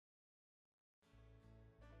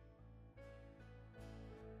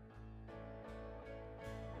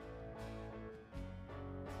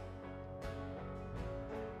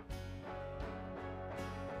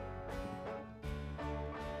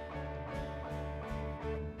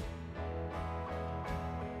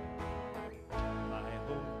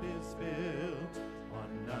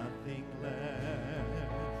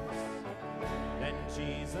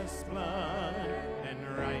Jesus' blood and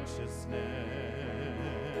righteousness.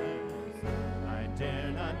 I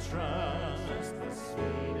dare not trust the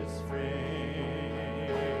sweetest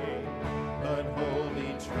frame, but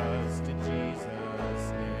wholly trust in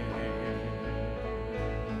Jesus'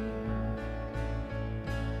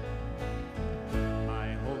 name.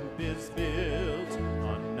 My hope is built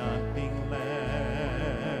on nothing less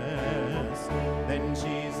than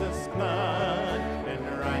Jesus' blood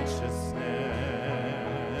and righteousness.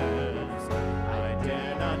 I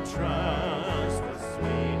dare not trust the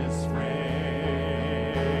sweetest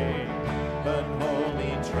frame, but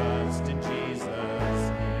wholly trust in Jesus'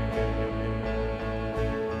 name.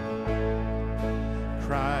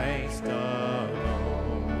 Christ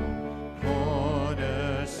alone,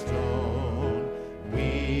 cornerstone,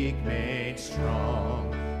 weak made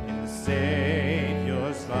strong in the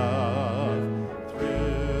Savior's love.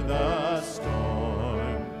 Through the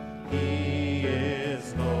storm, He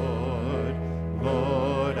is Lord,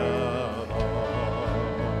 Lord of all.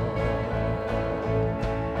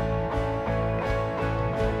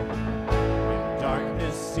 When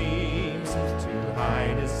darkness seems to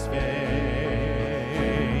hide His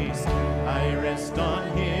face, I rest on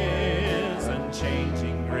His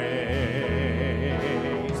unchanging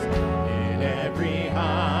grace. In every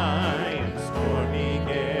high and stormy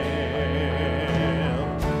gale,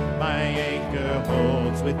 my anchor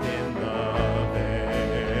holds within the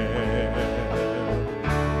veil.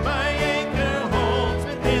 My anchor holds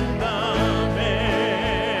within the veil.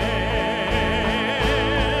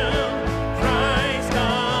 Christ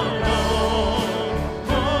alone,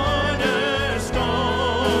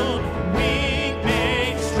 cornerstone, weak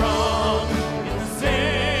made strong in the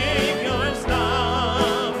Savior's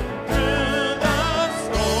love. Through the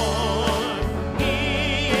storm, He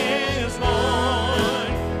is Lord,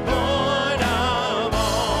 Lord of all.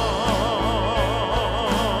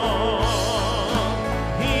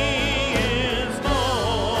 He is Lord,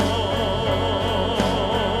 Lord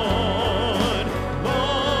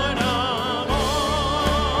of all.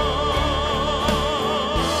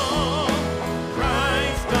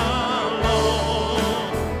 Christ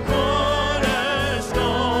alone,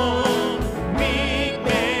 cornerstone, weak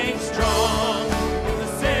made strong in the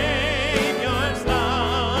Savior's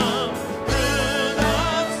love. Through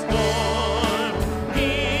the storm,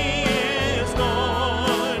 He is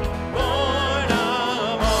Lord, Lord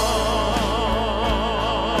of all.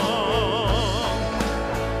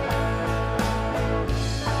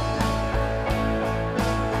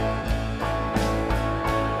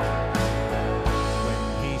 When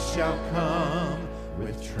He shall come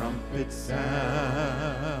with trumpet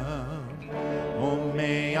sound, oh,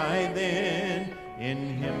 may I then in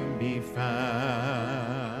Him be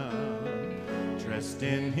found, dressed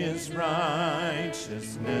in His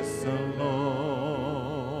righteousness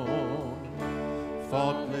alone,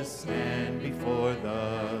 faultless stand before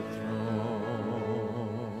the throne.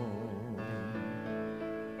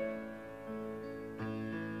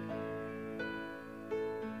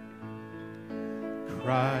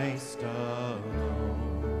 Christ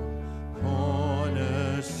alone,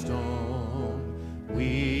 cornerstone,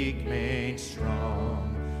 weak made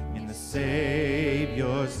strong in the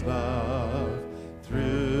Savior's love.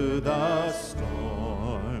 Through the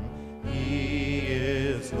storm, He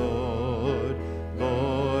is Lord,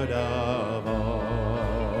 Lord of all.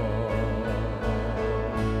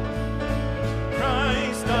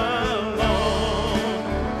 Christ alone,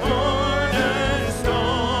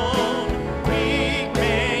 cornerstone, weak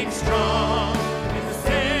made strong in the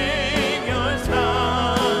Savior's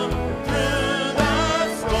love. Through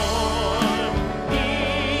the storm,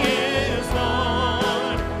 He is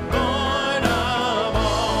Lord, Lord of all.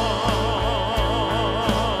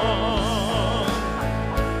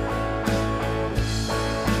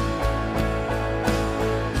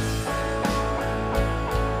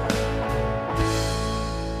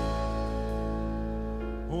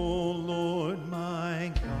 O Lord my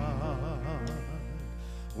God,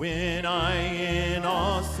 when I in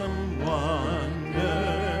awesome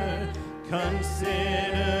wonder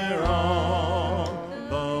consider all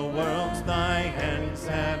the worlds Thy hands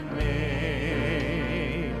have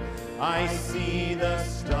made, I see the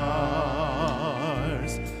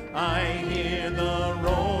stars, I hear the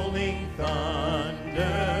rolling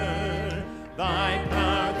thunder, Thy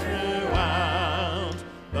power throughout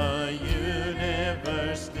the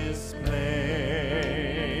universe displayed.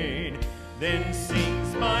 Then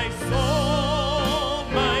sings my soul,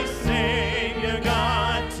 my Savior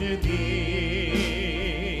God, to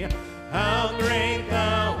Thee. How great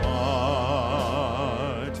Thou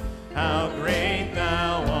art, how great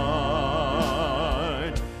Thou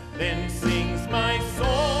art. Then sings my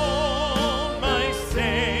soul,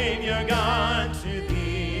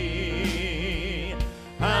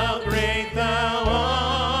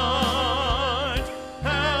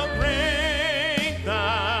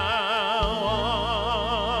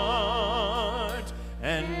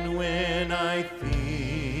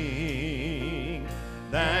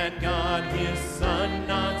 that God his Son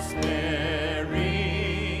not sparing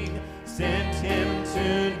sent him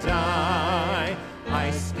to die.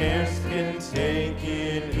 I scarce can take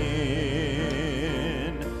it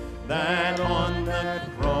in, that on the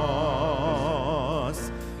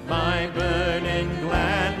cross my burden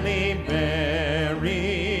gladly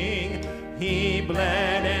bearing, he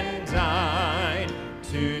bled and died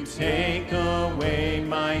to take away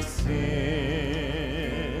my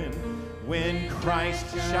sin. When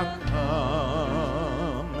Christ shall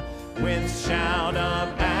come with shout of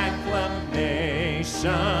acclamation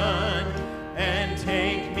and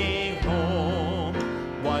take me home,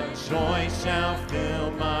 what joy shall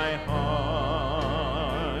fill my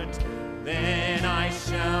heart? Then I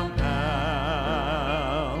shall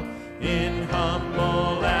bow in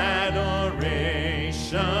humble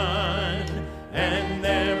adoration and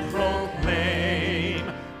there proclaim,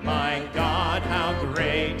 my God, how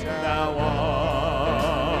great thou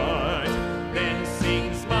art. Then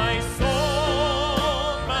sings my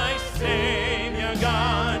soul, my Savior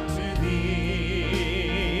God, to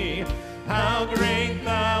thee. How great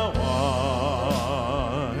thou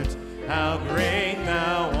art, how great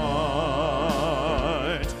thou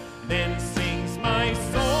art. Then sings my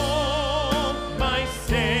soul, my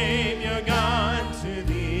Savior God, to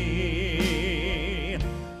thee.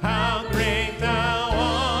 How great thou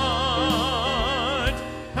art,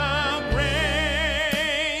 how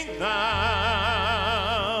great thou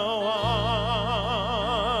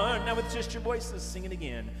art. Now with just your voices, sing it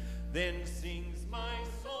again. Then sings my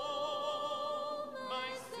soul, my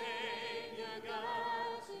Savior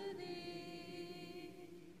God, to thee.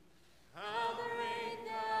 How great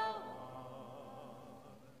thou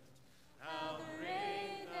art, how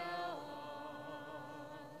great thou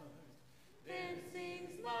art. Then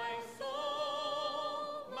sings my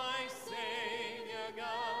soul, my Savior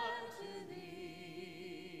God, to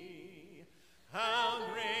thee. How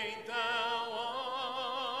great thou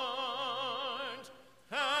art,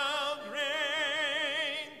 how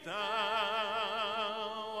great thou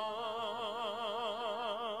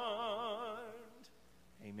art.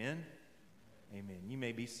 Amen. Amen. You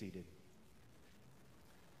may be seated.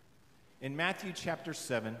 In Matthew chapter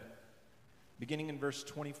 7, beginning in verse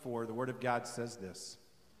 24, the Word of God says this: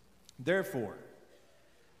 Therefore,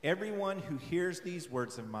 everyone who hears these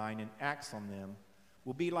words of mine and acts on them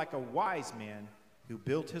will be like a wise man who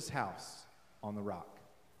built his house on the rock.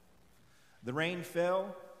 The rain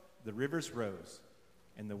fell, the rivers rose,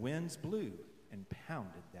 and the winds blew and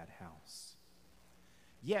pounded that house.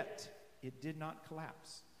 Yet it did not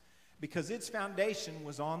collapse, because its foundation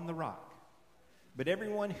was on the rock. But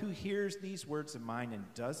everyone who hears these words of mine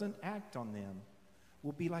and doesn't act on them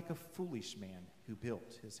will be like a foolish man who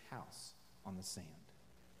built his house on the sand.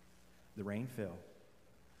 The rain fell,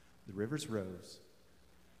 the rivers rose,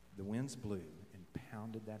 the winds blew and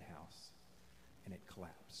pounded that house, and it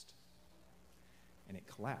collapsed. And it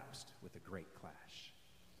collapsed with a great clash.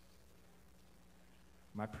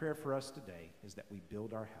 My prayer for us today is that we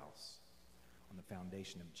build our house on the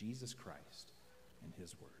foundation of Jesus Christ and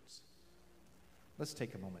his words. Let's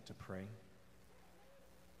take a moment to pray.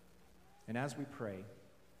 And as we pray,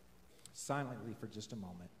 silently for just a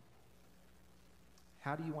moment,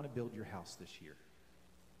 how do you want to build your house this year?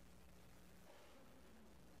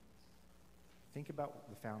 Think about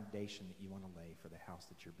the foundation that you want to lay for the house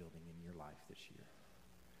that you're building in your life this year.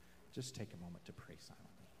 Just take a moment to pray silently.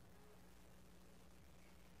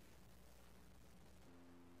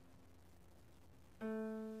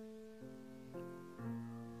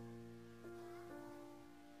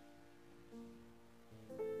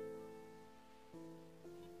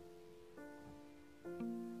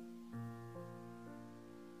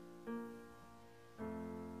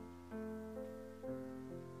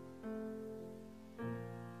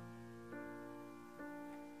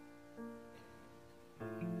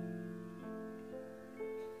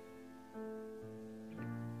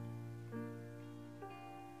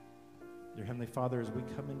 Dear Heavenly Father, as we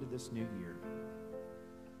come into this new year,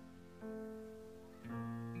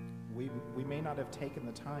 we may not have taken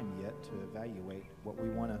the time yet to evaluate what we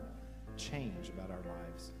want to change about our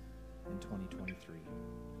lives in 2023.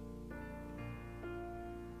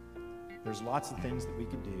 There's lots of things that we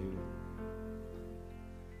could do,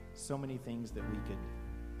 so many things that we could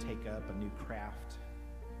take up, a new craft,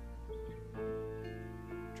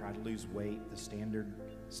 try to lose weight, the standard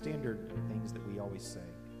things that we always say.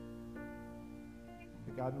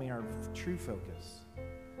 But God, may our true focus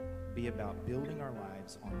be about building our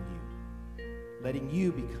lives on you, letting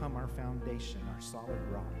you become our foundation, our solid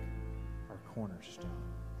rock, our cornerstone.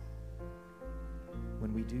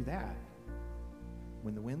 When we do that,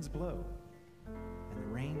 when the winds blow and the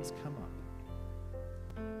rains come up,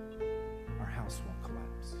 our house won't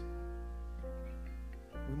collapse.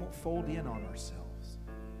 We won't fold in on ourselves.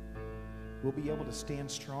 We'll be able to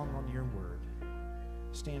stand strong on your word,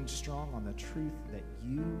 stand strong on the truth that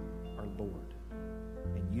you are Lord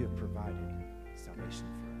and you have provided salvation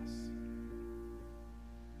for us.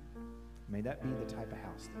 May that be the type of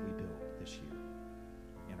house that we build this year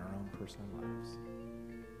in our own personal lives.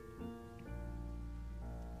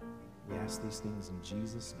 We ask these things in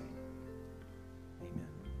Jesus' name. Amen.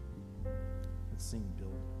 Let's sing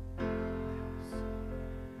Build the House.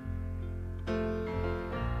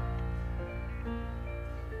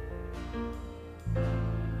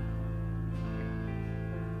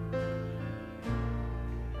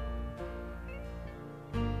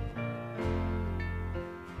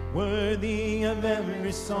 Worthy of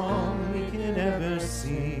every song we can ever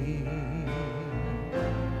sing,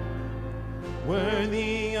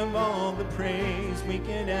 worthy of all the praise we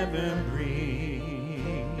can ever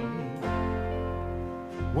bring,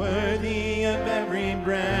 worthy of every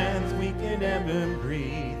breath we can ever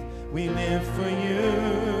breathe. We live for you.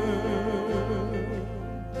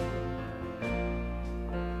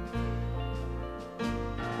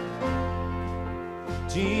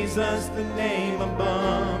 Jesus, the name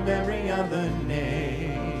above every other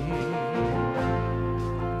name.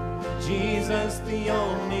 Jesus, the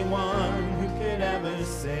only one who could ever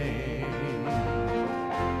save.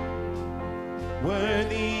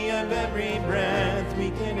 Worthy of every breath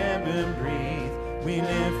we can ever breathe. We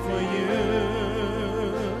live for you.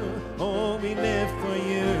 Oh, we live for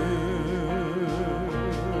you.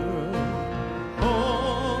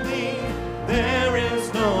 Holy, there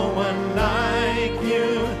is no one like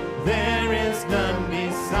you. There is none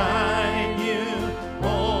beside you.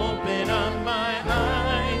 Open up my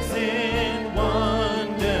eyes in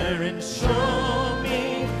wonder and show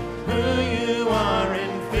me who you are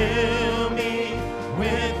and fill me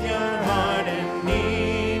with your heart and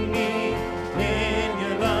lead me in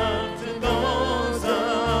your love to those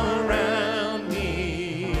around me.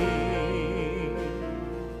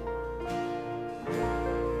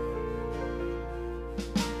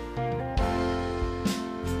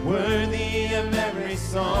 Worthy of every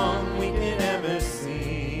song we can ever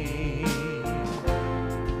sing,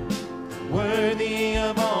 worthy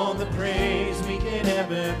of all the praise we can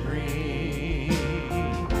ever bring,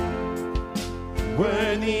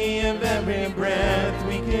 worthy of every breath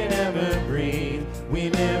we can ever breathe. We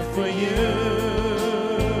live for you.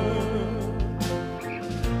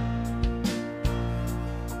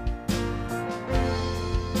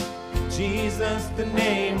 Jesus, the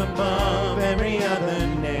name above every other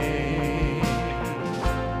name.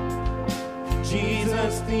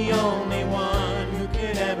 Jesus, the only one who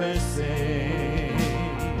could ever save.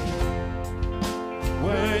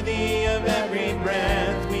 Worthy of every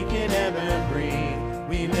breath we can ever breathe.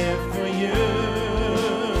 We live for you.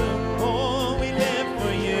 Oh, we live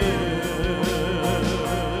for you.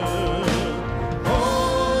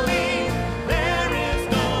 Holy, there is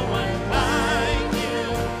no one like you.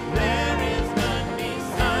 There is none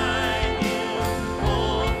beside you.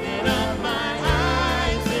 Open up my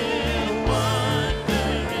eyes in wonder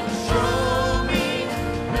and show me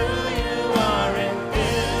who you are and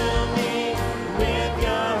fill me with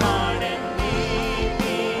your heart and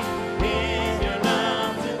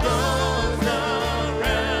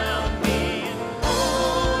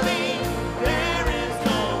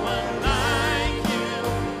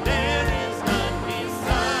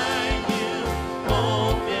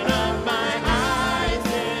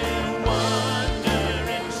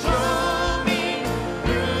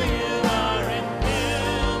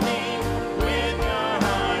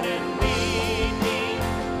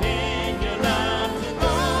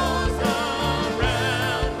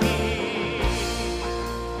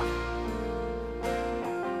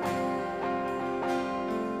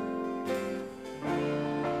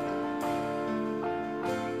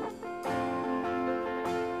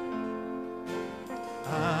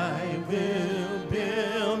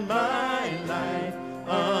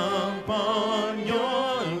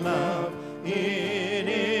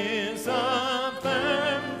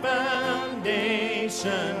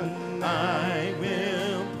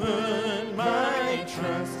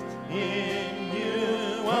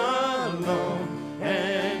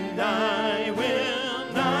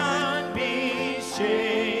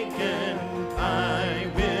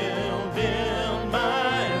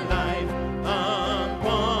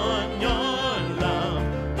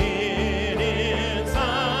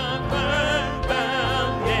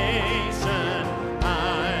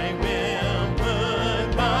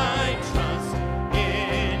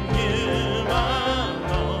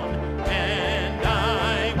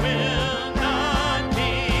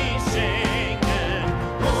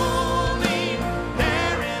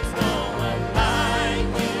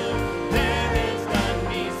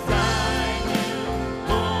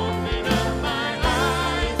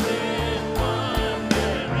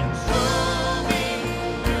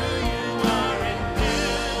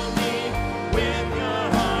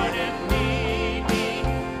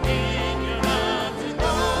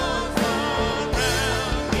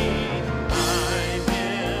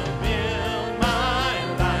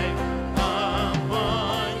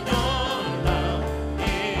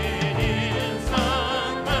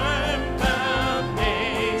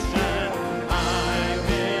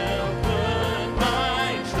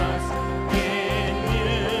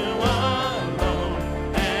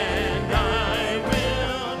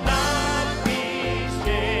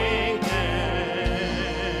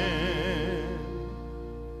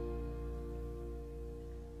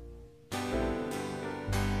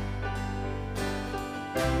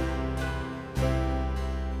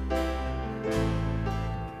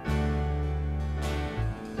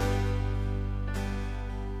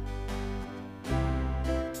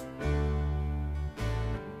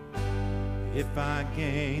If I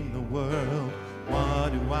gain the world,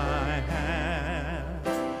 what do I have?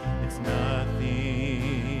 It's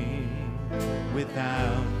nothing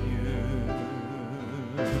without you.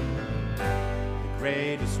 The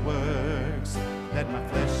greatest works that my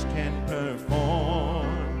flesh can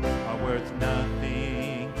perform are worth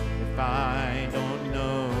nothing if I don't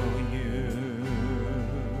know you.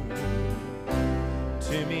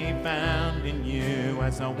 To be found in you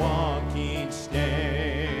as I walk each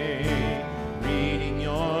day, reading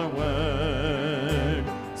your word,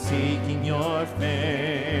 seeking your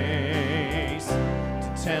face,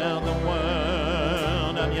 to tell the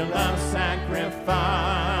world of your love sacrifice.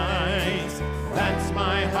 That's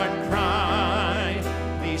my heart cry.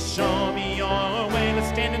 Please show me your way. Let's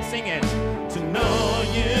stand and sing it. To know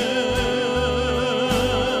you,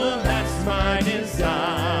 that's my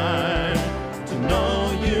desire. To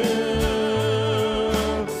know you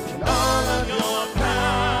and all of your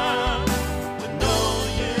power. To know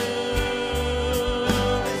you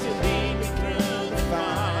as you lead me through the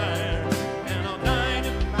fire. And I'll die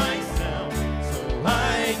to myself so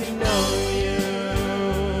I can know you.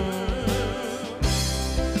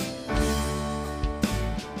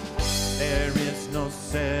 There is no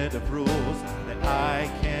set of rules that I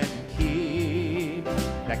can keep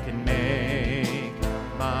that can make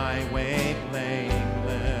my way blameless.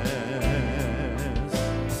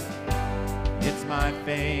 It's my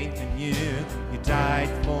faith in you. You died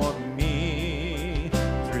for me.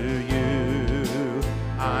 Through you,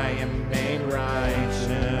 I am made righteous.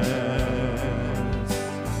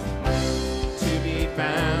 To be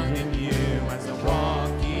found in you as I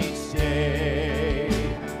walk each day,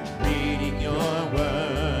 reading your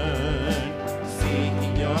word,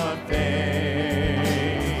 seeking your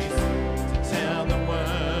face, to tell the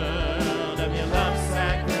world of your love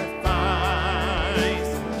sacrifice.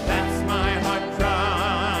 That's my heart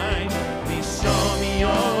cry. Please show me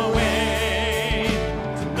your way.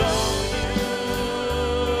 To know you,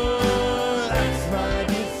 that's my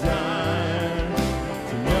desire.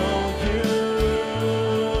 To know you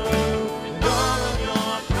and all of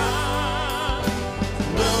your power. To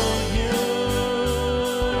know you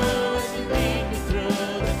as you lead me through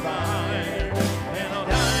the fire. And I'll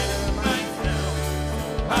die to myself so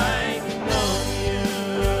I can know you.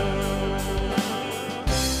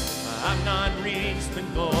 I've not reached the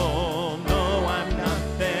goal, no, I'm not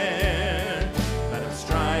there, but I'm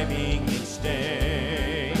striving each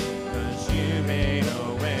day, 'cause you made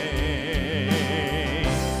a way.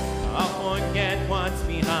 I'll forget what's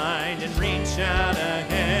behind and reach out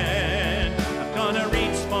ahead. I'm gonna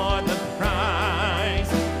reach for the prize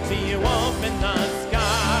till you open the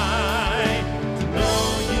sky. To know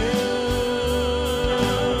you,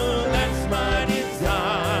 that's my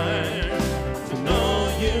desire. To know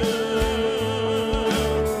you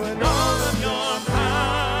and all of your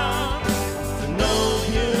power. To know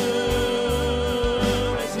you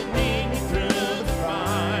as you lead me through the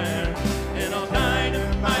fire. And I'll die to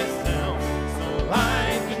myself so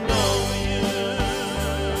I can know you.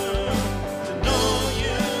 To know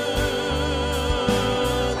you,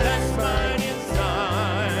 that's my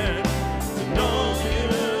desire. To know you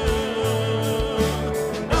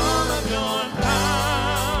and all of your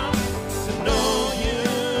power. To know you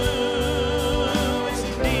as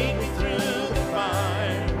you lead me through the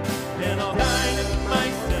fire. And I'll die to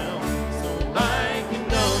myself so I can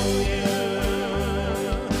know you.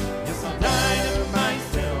 Yes, I'll die to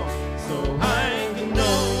myself so I can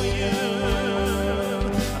know you.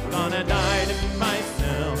 I'm gonna die to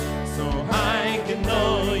myself so I can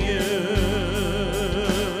know you.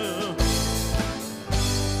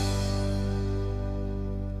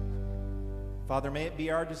 Father, may it be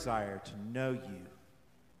our desire to know you,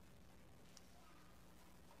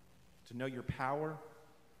 to know your power,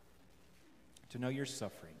 to know your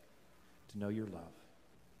suffering, to know your love.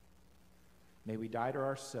 May we die to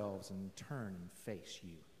ourselves and turn and face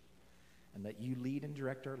you, and let you lead and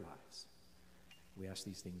direct our lives. We ask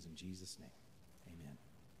these things in Jesus' name. Amen.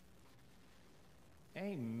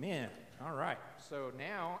 Amen. All right. So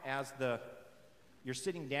now, as you're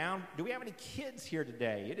sitting down, do we have any kids here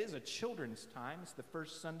today? It is a children's time. It's the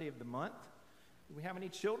first Sunday of the month. Do we have any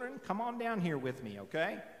children? Come on down here with me,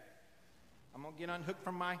 okay? I'm going to get unhooked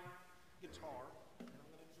from my guitar, and I'm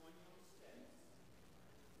going to join you on the stage.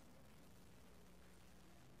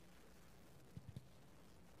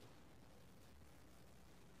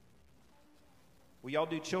 Will y'all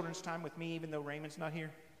do children's time with me even though Raymond's not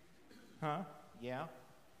here? Huh? Yeah?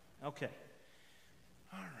 Okay.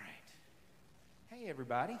 All right. Hey,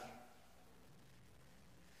 everybody.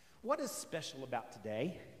 What is special about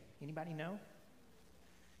today? Anybody know?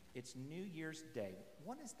 It's New Year's Day.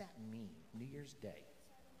 What does that mean, New Year's Day?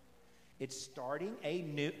 It's starting a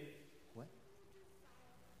new... What?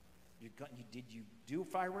 Did you do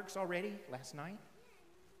fireworks already last night?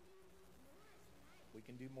 We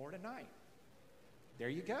can do more tonight. There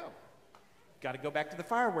you go. Got to go back to the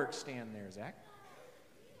fireworks stand there, Zach.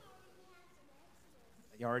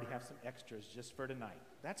 You already have some extras just for tonight.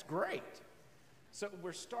 That's great. So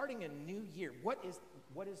we're starting a new year. What is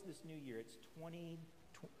this new year? It's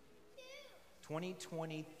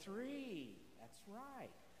 2023. That's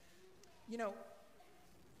right. You know,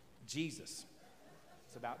 Jesus.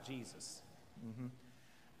 It's about Jesus. Mm-hmm.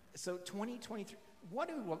 So 2023, what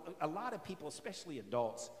do a lot of people, especially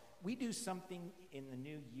adults, we do something in the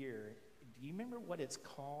new year. Do you remember what it's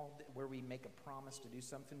called, where we make a promise to do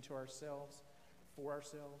something to ourselves, for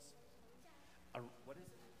ourselves? What is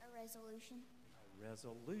it? A resolution. A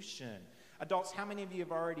resolution. Adults, how many of you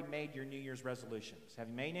have already made your New Year's resolutions? Have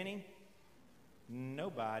you made any?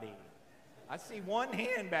 Nobody. I see one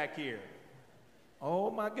hand back here.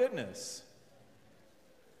 Oh my goodness.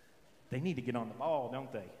 They need to get on the ball,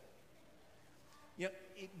 don't they? You know,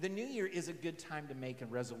 the new year is a good time to make a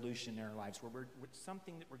resolution in our lives where we're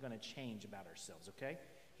something that we're going to change about ourselves, okay?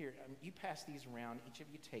 Here, you pass these around. Each of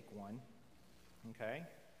you take one, okay?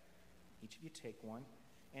 Each of you take one.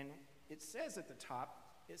 And it says at the top,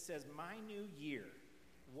 it says, my new year,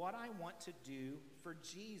 what I want to do for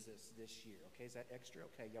Jesus this year. Okay, is that extra?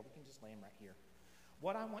 Okay, yeah, we can just lay them right here.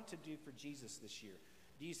 What I want to do for Jesus this year.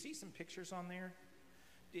 Do you see some pictures on there?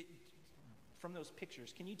 From those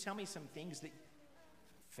pictures, can you tell me some things that...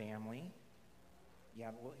 Family.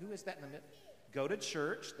 Yeah, well, who is that in the middle? Go to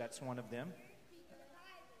church. That's one of them.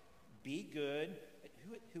 Be good.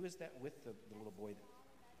 Who is that with the little boy?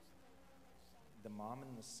 The mom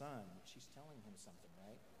and the son. She's telling him something,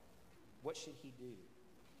 right? What should he do?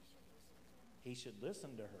 He should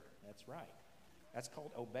listen to her. That's right. That's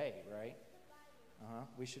called obey, right?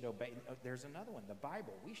 We should obey. There's another one, the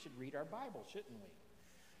Bible. We should read our Bible, shouldn't we?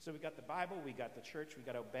 So we got the Bible, we got the church, we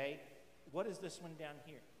got obey. What is this one down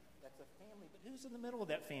here? That's a family, but who's in the middle of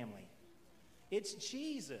that family? It's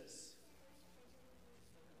Jesus.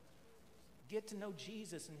 Get to know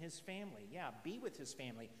Jesus and his family. Yeah, be with his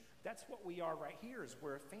family. That's what we are right here, is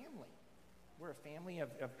we're a family. We're a family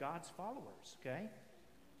of God's followers, okay?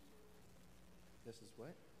 This is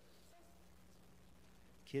what?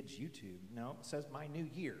 Kids YouTube. No, it says my new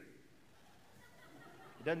year.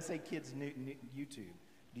 It doesn't say kids new YouTube.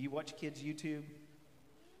 Do you watch kids YouTube?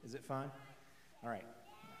 Is it fun? All right.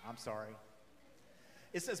 I'm sorry.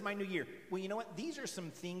 It says my new year. Well, you know what? These are some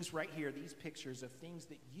things right here, these pictures of things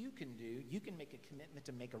that you can do. You can make a commitment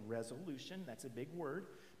to make a resolution. That's a big word.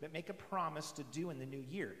 But make a promise to do in the new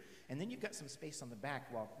year. And then you've got some space on the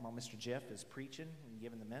back while Mr. Jeff is preaching and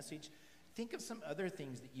giving the message. Think of some other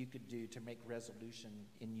things that you could do to make resolution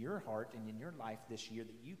in your heart and in your life this year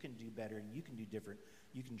that you can do better and you can do different.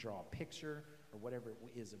 You can draw a picture or whatever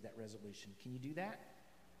it is of that resolution. Can you do that?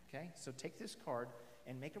 Okay, so take this card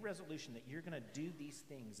and make a resolution that you're going to do these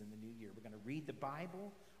things in the new year. We're going to read the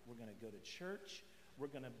Bible. We're going to go to church. We're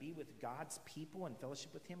going to be with God's people and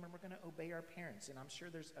fellowship with him, and we're going to obey our parents. And I'm sure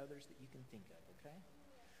there's others that you can think of, okay?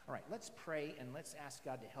 All right, let's pray and let's ask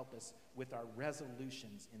God to help us with our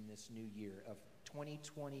resolutions in this new year of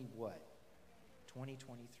 2020 what?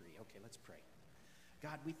 2023. Okay, let's pray.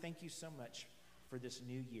 God, we thank you so much for this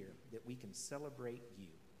new year that we can celebrate you.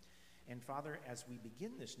 And Father, as we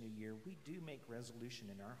begin this new year, we do make resolution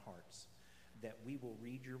in our hearts that we will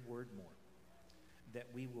read your word more, that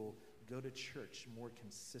we will go to church more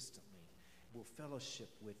consistently, we'll fellowship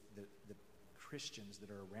with the Christians that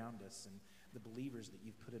are around us and the believers that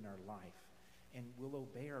you've put in our life, and we'll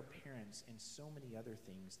obey our parents and so many other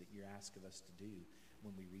things that you ask of us to do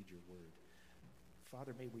when we read your word.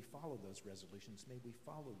 Father, may we follow those resolutions. May we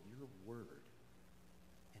follow your word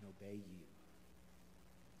and obey you.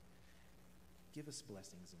 Give us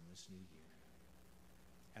blessings in this new year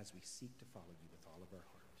as we seek to follow you with all of our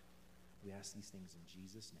heart. We ask these things in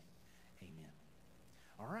Jesus' name. Amen.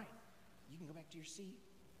 All right. You can go back to your seat.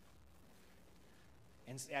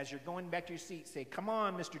 And as you're going back to your seat, say, come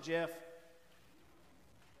on, Mr. Jeff.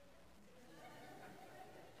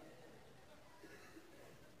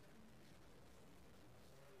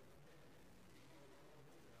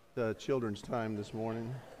 The children's time this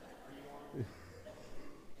morning.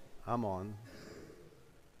 I'm on.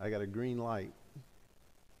 I got a green light.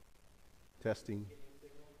 Testing.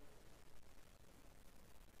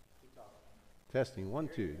 Testing. 1,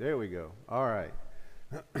 2. There we go. All right.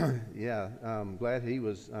 Yeah. I'm glad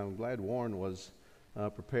Warren was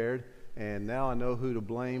prepared, and now I know who to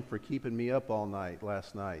blame for keeping me up all night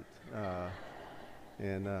last night.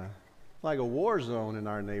 And like a war zone in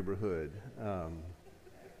our neighborhood.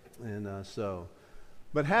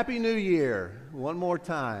 But Happy New Year one more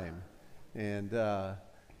time. And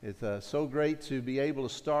it's so great to be able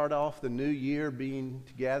to start off the new year being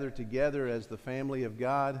gathered together as the family of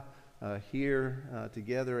God here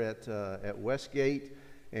together at Westgate.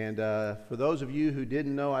 And for those of you who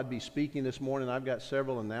didn't know I'd be speaking this morning, I've got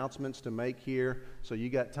several announcements to make here, so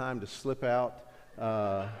you got time to slip out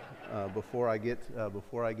before I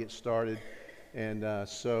get started. And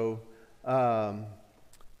it's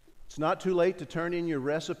not too late to turn in your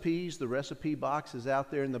recipes. The recipe box is out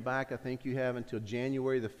there in the back. I think you have until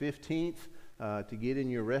January the 15th to get in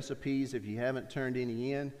your recipes if you haven't turned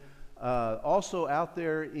any in. Also out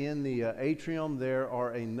there in the atrium, there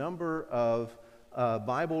are a number of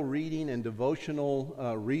Bible reading and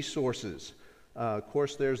devotional resources. Of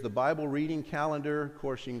course, there's the Bible reading calendar. Of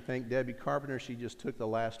course, you can thank Debbie Carpenter. She just took the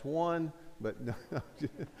last one. But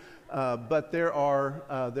there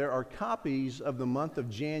are copies of the month of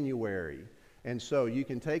January. And so you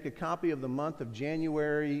can take a copy of the month of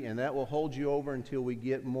January, and that will hold you over until we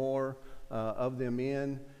get more of them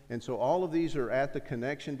in. And so all of these are at the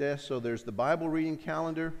connection desk. So there's the Bible reading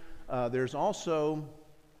calendar. There's also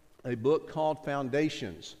a book called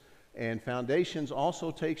Foundations. And Foundations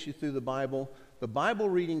also takes you through the Bible. The Bible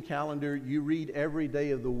reading calendar, you read every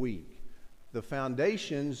day of the week. The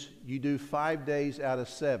Foundations, you do 5 days out of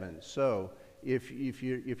 7. So if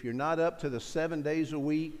you're not up to the 7 days a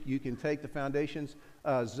week, you can take the Foundations.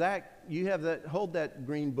 Zach, you have that. Hold that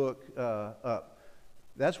green book up.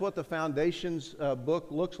 That's what the Foundations book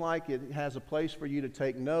looks like. It has a place for you to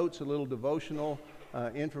take notes, a little devotional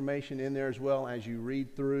information in there as well as you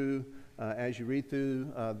read through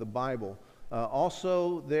the Bible.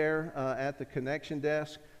 Also there at the connection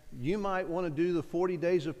desk, you might want to do the 40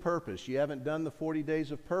 Days of Purpose. You haven't done the 40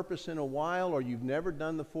 Days of Purpose in a while, or you've never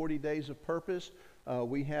done the 40 Days of Purpose.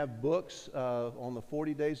 We have books on the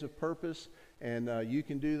 40 Days of Purpose, and you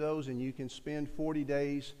can do those, and you can spend 40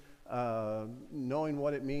 days knowing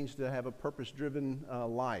what it means to have a purpose-driven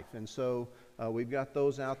life. And so we've got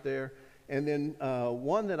those out there. And then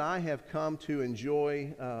one that I have come to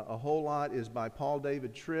enjoy a whole lot is by Paul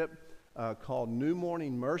David Tripp called New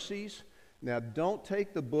Morning Mercies. Now, don't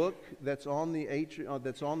take the book that's on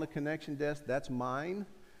the connection desk. That's mine.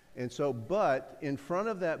 And so, but in front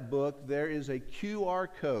of that book, there is a QR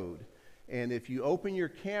code. And if you open your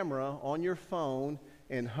camera on your phone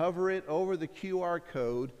and hover it over the QR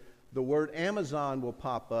code, the word Amazon will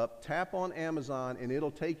pop up. Tap on Amazon, and it'll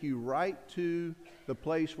take you right to the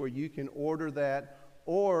place where you can order that.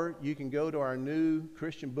 Or you can go to our new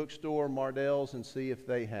Christian bookstore, Mardell's, and see if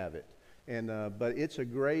they have it. But it's a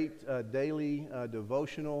great daily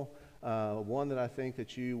devotional, one that I think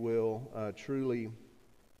that you will truly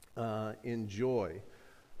enjoy.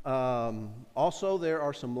 Also, there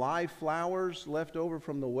are some live flowers left over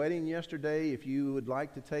from the wedding yesterday. If you would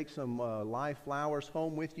like to take some live flowers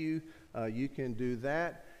home with you, you can do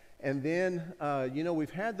that. And then,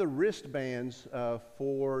 we've had the wristbands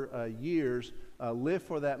for years, Live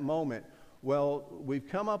for That Moment. Well, we've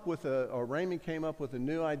come up with Raymond came up with a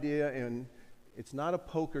new idea, and it's not a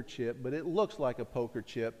poker chip, but it looks like a poker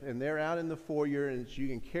chip, and they're out in the foyer, and you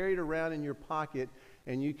can carry it around in your pocket,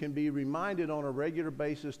 and you can be reminded on a regular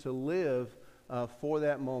basis to live for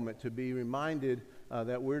that moment, to be reminded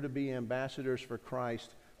that we're to be ambassadors for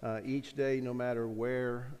Christ each day, no matter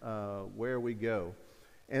where we go.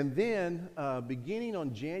 And then, beginning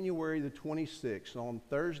on January the 26th, on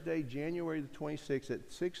Thursday, January the 26th at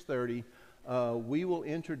 6:30, we will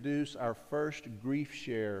introduce our first Grief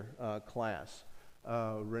Share class.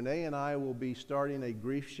 Renee and I will be starting a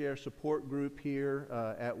Grief Share support group here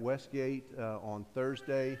at Westgate on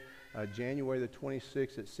Thursday, January the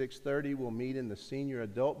 26th at 6:30. We'll meet in the senior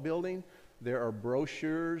adult building. There are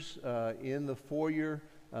brochures in the foyer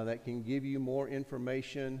that can give you more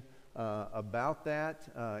information about that.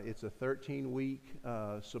 It's a 13-week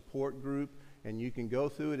support group, and you can go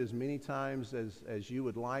through it as many times as you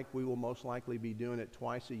would like. We will most likely be doing it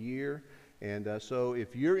twice a year. And so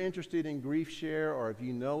if you're interested in Grief Share, or if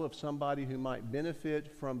you know of somebody who might benefit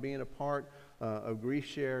from being a part of Grief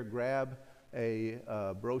Share, grab a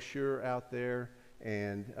brochure out there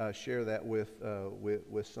and share that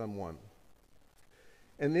with someone.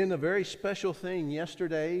 And then a very special thing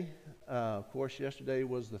yesterday, of course, yesterday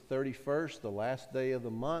was the 31st, the last day of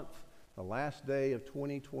the month, the last day of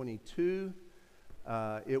 2022.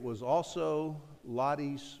 It was also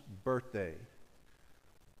Lottie's birthday.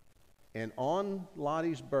 And on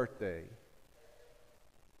Lottie's birthday,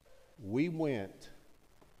 we went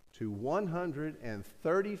to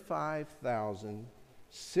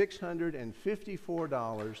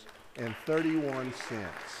 $135,654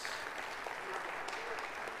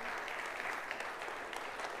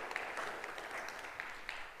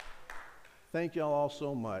 Thank y'all all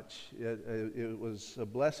so much. It was a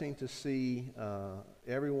blessing to see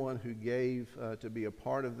everyone who gave to be a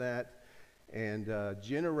part of that, and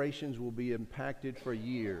generations will be impacted for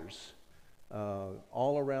years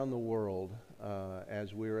all around the world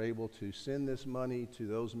as we're able to send this money to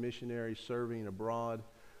those missionaries serving abroad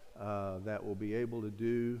that will be able to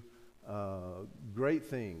do great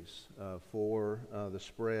things for the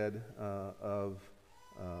spread of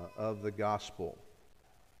the gospel.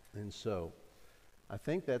 And so, I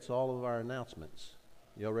think that's all of our announcements.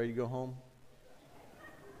 Y'all ready to go home?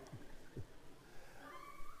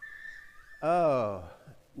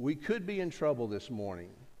 We could be in trouble this morning.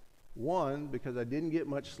 One, because I didn't get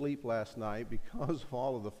much sleep last night because of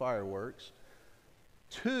all of the fireworks.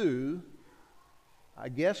 Two, I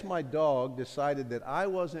guess my dog decided that I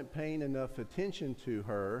wasn't paying enough attention to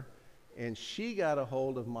her, and she got a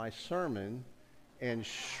hold of my sermon and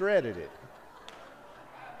shredded it.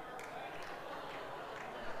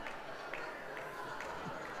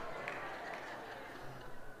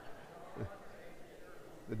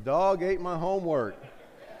 The dog ate my homework.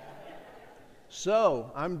 So,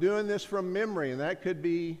 I'm doing this from memory, and that could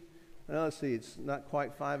be, well, let's see, it's not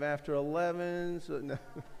quite 5 after 11. So no.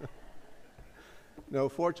 No,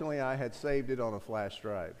 fortunately, I had saved it on a flash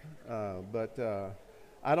drive. But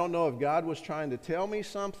I don't know if God was trying to tell me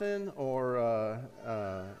something, or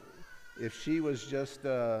if she was just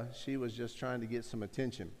trying to get some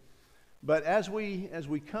attention. But as we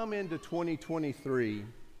come into 2023,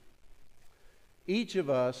 each of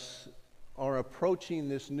us are approaching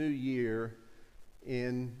this new year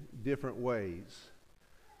in different ways.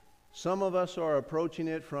 Some of us are approaching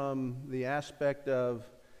it from the aspect of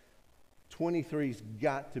 23's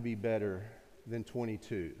got to be better than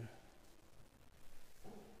 22.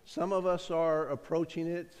 Some of us are approaching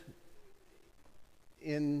it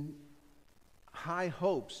in high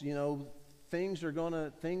hopes. You know, things are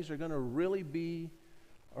gonna really be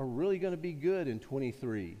good in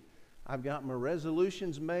 23. I've got my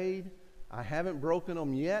resolutions made. I haven't broken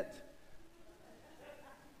them yet.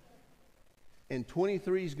 And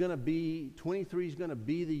 23 is going to be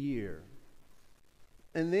the year.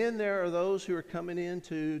 And then there are those who are coming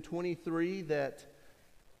into 23 that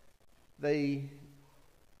they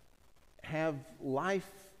have life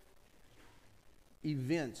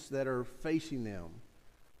events that are facing them.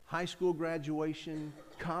 High school graduation,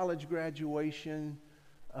 college graduation,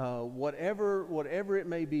 whatever it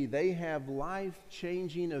may be, they have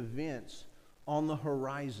life-changing events on the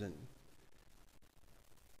horizon.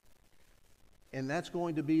 And that's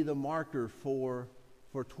going to be the marker for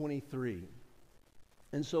 23.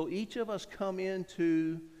 And so each of us come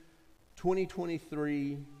into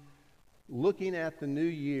 2023 looking at the new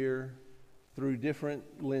year through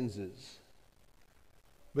different lenses.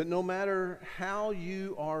 But no matter how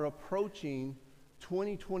you are approaching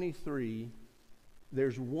 2023,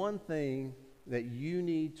 there's one thing that you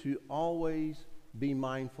need to always be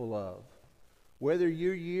mindful of. Whether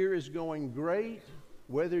your year is going great,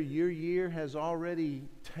 whether your year has already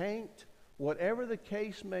tanked, whatever the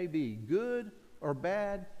case may be, good or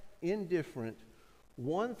bad, indifferent,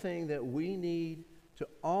 one thing that we need to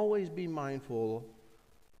always be mindful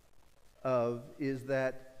of is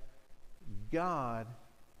that God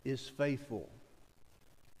is faithful.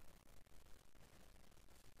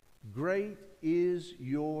 Great is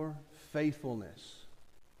your faithfulness.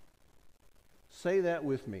 Say that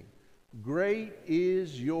with me. Great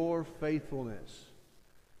is your faithfulness.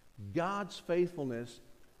 God's faithfulness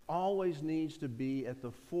always needs to be at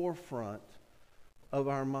the forefront of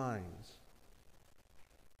our minds.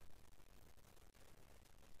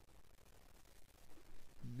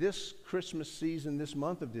 This Christmas season, this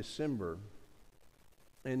month of December,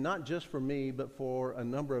 and not just for me, but for a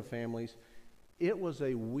number of families, it was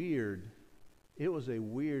a weird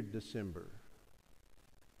December.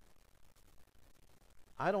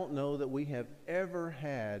 I don't know that we have ever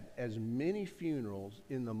had as many funerals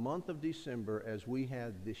in the month of December as we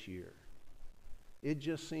had this year. It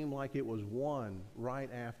just seemed like it was one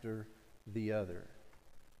right after the other.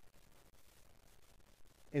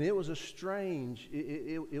 And it was a strange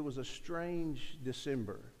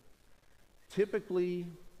December. Typically,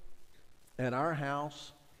 at our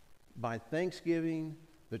house, by Thanksgiving,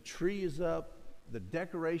 the tree is up, the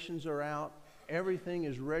decorations are out, everything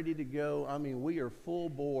is ready to go. I mean, we are full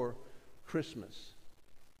bore Christmas.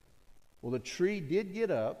 Well, the tree did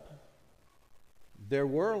get up. There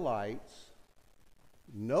were lights,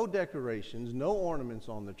 no decorations, no ornaments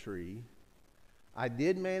on the tree. I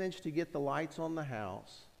did manage to get the lights on the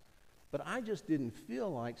house, But I just didn't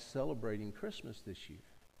feel like celebrating Christmas this year.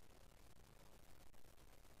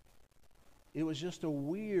 It was just a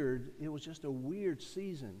weird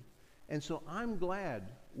season. And so I'm glad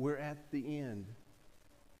we're at the end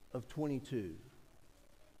of 22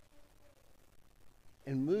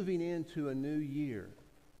 and moving into a new year,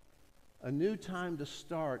 a new time to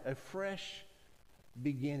start, a fresh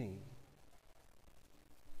beginning.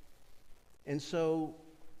 And so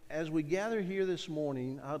as we gather here this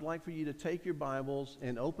morning, I'd like for you to take your Bibles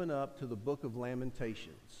and open up to the book of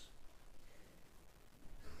Lamentations.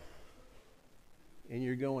 And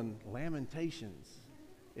you're going, Lamentations?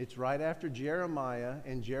 It's right after Jeremiah,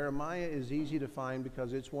 and Jeremiah is easy to find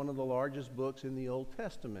because it's one of the largest books in the Old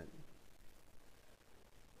Testament.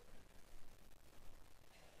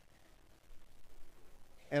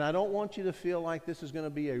 And I don't want you to feel like this is going to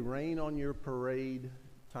be a rain on your parade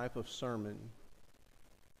type of sermon,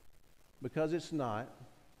 because it's not.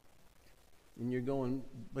 And you're going,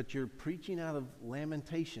 but you're preaching out of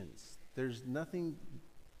Lamentations. There's nothing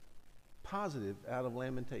positive out of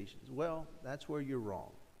Lamentations. Well, that's where you're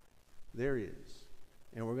wrong. There is.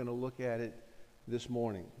 And we're going to look at it this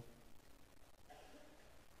morning.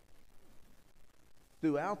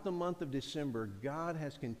 Throughout the month of December, God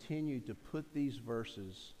has continued to put these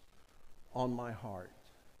verses on my heart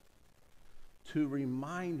to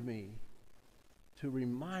remind me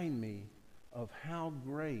of how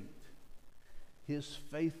great His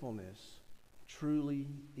faithfulness truly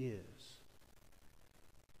is.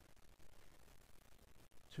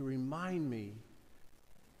 To remind me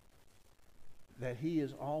that He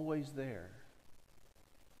is always there.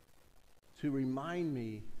 To remind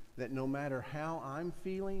me that no matter how I'm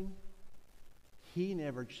feeling, He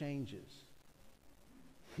never changes.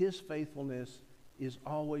 His faithfulness is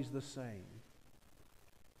always the same.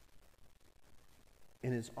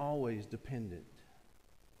 And it's always dependable.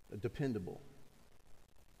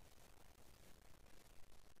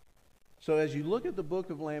 So as you look at the book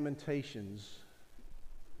of Lamentations,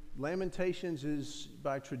 Lamentations is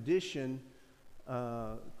by tradition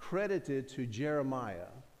credited to Jeremiah.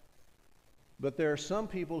 But there are some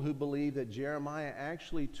people who believe that Jeremiah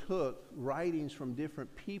actually took writings from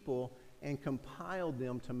different people and compiled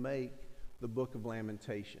them to make the book of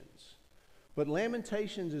Lamentations. But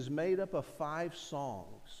Lamentations is made up of 5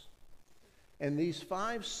 songs. And these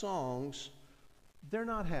 5 songs, they're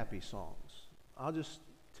not happy songs. I'll just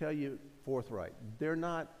tell you forthright. They're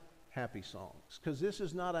not happy songs, because this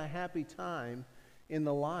is not a happy time in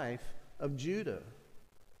the life of Judah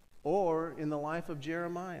or in the life of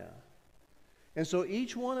Jeremiah. And so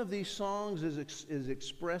each one of these songs is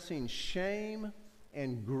expressing shame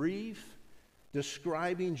and grief,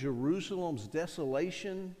 describing Jerusalem's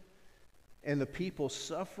desolation and the people's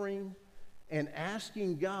suffering, and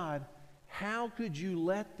asking God, how could you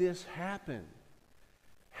let this happen?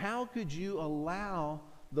 How could you allow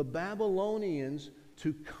the Babylonians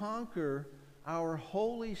to conquer our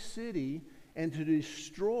holy city and to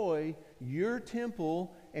destroy your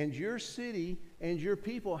temple and your city and your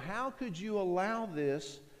people? How could you allow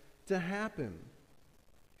this to happen?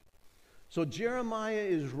 So Jeremiah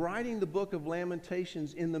is writing the book of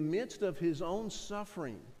Lamentations in the midst of his own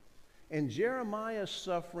suffering. And Jeremiah's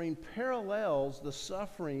suffering parallels the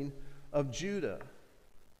suffering of Judah.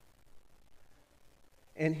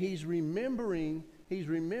 And he's remembering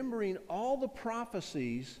all the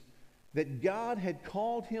prophecies that God had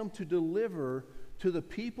called him to deliver to the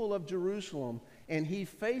people of Jerusalem. And he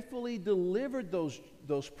faithfully delivered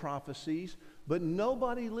those prophecies, but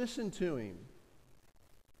nobody listened to him.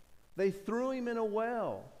 They threw him in a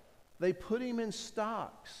well. They put him in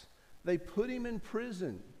stocks. They put him in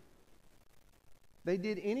prison. They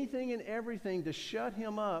did anything and everything to shut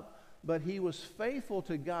him up, but he was faithful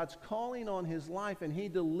to God's calling on his life, and he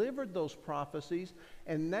delivered those prophecies,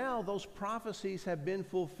 and now those prophecies have been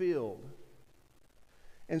fulfilled.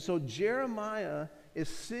 And so Jeremiah is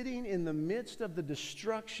sitting in the midst of the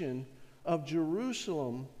destruction of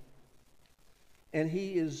Jerusalem, and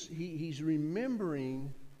he's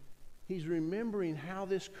remembering how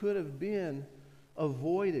this could have been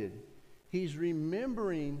avoided. He's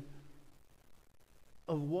remembering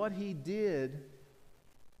of what he did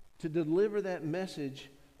to deliver that message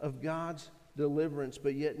of God's deliverance,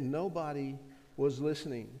 but yet nobody was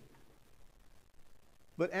listening.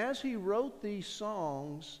 But as he wrote these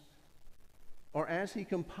songs, or as he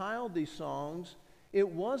compiled these songs, it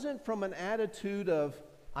wasn't from an attitude of,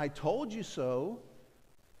 I told you so,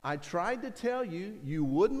 I tried to tell you, you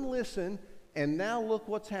wouldn't listen, and now look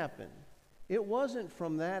what's happened. It wasn't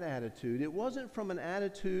from that attitude. It wasn't from an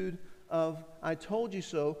attitude of, I told you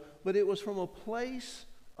so, but it was from a place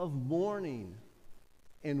of mourning,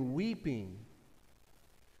 and weeping.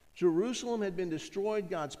 Jerusalem had been destroyed.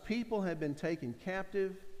 God's people had been taken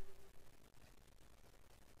captive.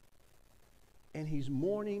 And he's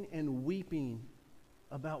mourning and weeping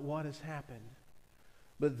about what has happened.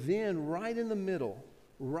 But then, right in the middle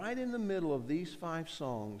of these 5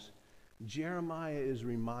 songs, Jeremiah is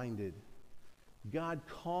reminded. God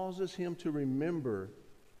causes him to remember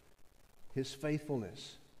his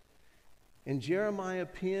faithfulness. And Jeremiah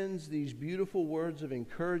pens these beautiful words of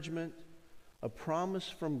encouragement, a promise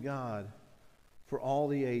from God for all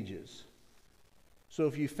the ages. So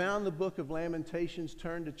if you found the book of Lamentations,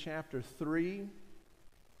 turn to chapter 3,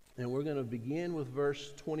 and we're going to begin with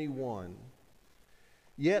verse 21.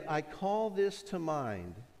 Yet I call this to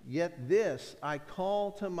mind, yet this I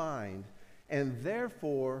call to mind, and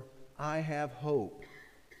therefore I have hope.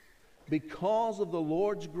 Because of the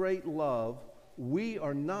Lord's great love, we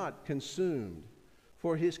are not consumed,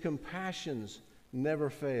 for his compassions never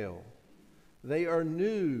fail. They are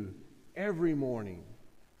new every morning.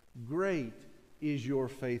 Great is your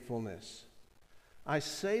faithfulness. I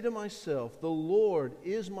say to myself, the Lord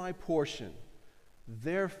is my portion.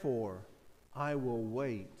 Therefore, I will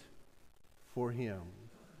wait for him.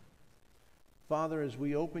 Father, as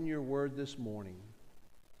we open your word this morning,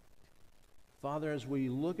 Father, as we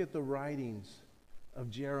look at the writings of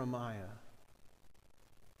Jeremiah,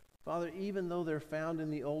 Father, even though they're found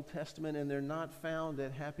in the Old Testament and they're not found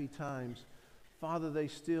at happy times, Father, they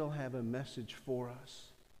still have a message for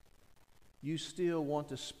us. You still want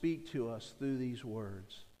to speak to us through these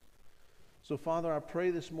words. So, Father, I pray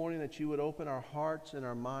this morning that you would open our hearts and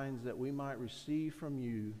our minds that we might receive from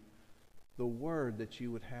you the word that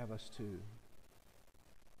you would have us to.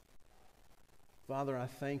 Father, I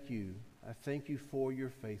thank you. I thank you for your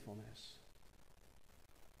faithfulness.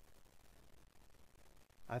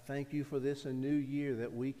 I thank you for this a new year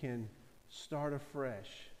that we can start afresh,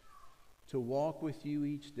 to walk with you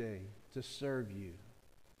each day, to serve you.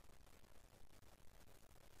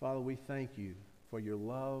 Father, we thank you for your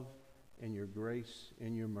love and your grace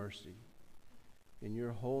and your mercy. In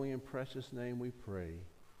your holy and precious name we pray.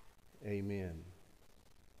 Amen.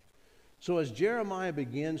 So as Jeremiah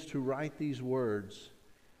begins to write these words,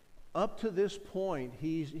 up to this point,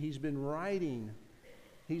 he's been writing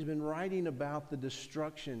about the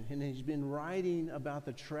destruction, and he's been writing about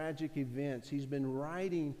the tragic events. He's been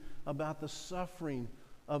writing about the suffering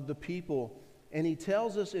of the people. And he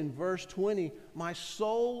tells us in verse 20, my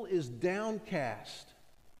soul is downcast.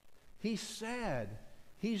 He's sad.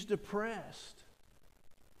 He's depressed.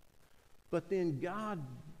 But then God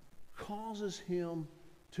causes him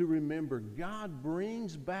to remember. God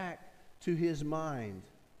brings back to his mind.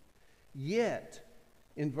 Yet,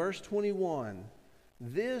 in verse 21,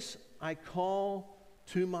 this I call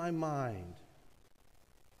to my mind.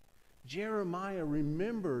 Jeremiah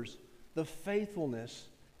remembers the faithfulness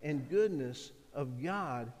and goodness of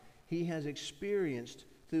God he has experienced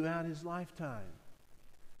throughout his lifetime.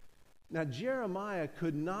 Now, Jeremiah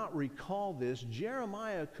could not recall this.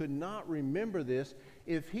 Jeremiah could not remember this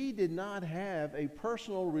if he did not have a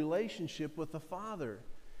personal relationship with the Father.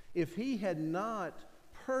 If he had not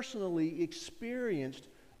personally experienced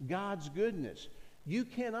God's goodness. You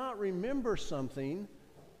cannot remember something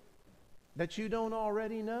that you don't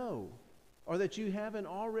already know or that you haven't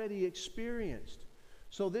already experienced.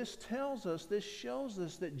 So this shows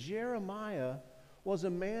us that Jeremiah was a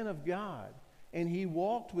man of God, and he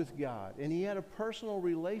walked with God, and he had a personal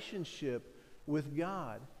relationship with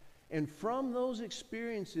God. And from those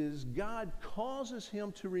experiences, God causes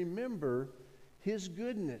him to remember his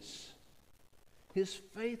goodness, his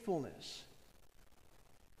faithfulness.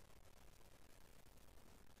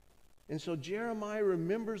 And so Jeremiah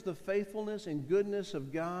remembers the faithfulness and goodness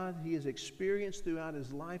of God he has experienced throughout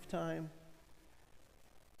his lifetime.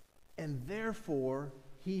 And therefore,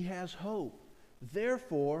 he has hope.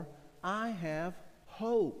 Therefore, I have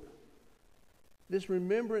hope. This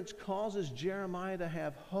remembrance causes Jeremiah to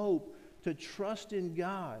have hope, to trust in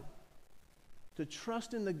God, to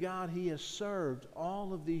trust in the God he has served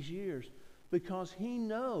all of these years, because he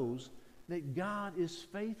knows that God is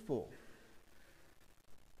faithful.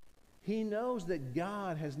 He knows that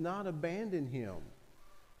God has not abandoned him,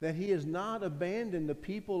 that he has not abandoned the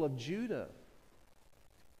people of Judah.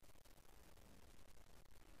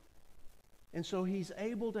 And so he's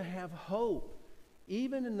able to have hope.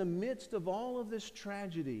 Even in the midst of all of this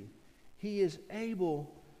tragedy, he is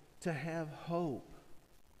able to have hope.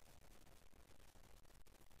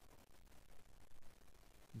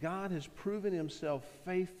 God has proven himself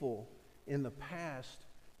faithful in the past,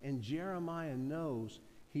 and Jeremiah knows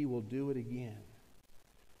he will do it again.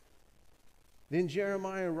 Then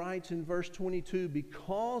Jeremiah writes in verse 22,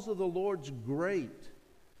 because of the Lord's great,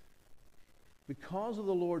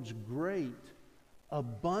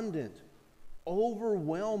 abundant,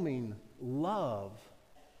 overwhelming love,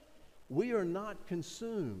 we are not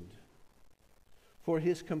consumed. For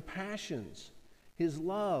his compassions, his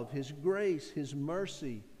love, his grace, his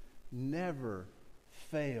mercy never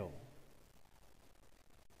fail.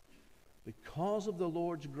 Because of the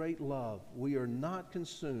Lord's great love, we are not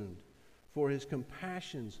consumed, for his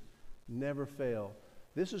compassions never fail.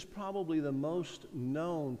 This is probably the most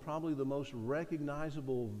known, probably the most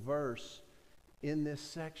recognizable verse in this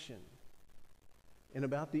section, and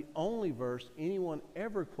about the only verse anyone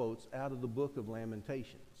ever quotes out of the book of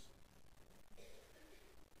Lamentations.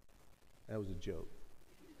 That was a joke.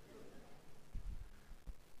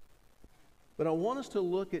 But I want us to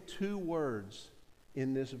look at two words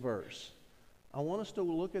in this verse. I want us to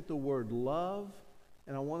look at the word love,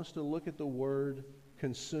 and I want us to look at the word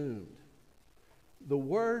consumed. The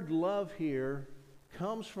word love here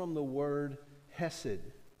comes from the word hesed.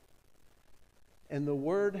 And the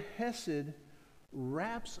word hesed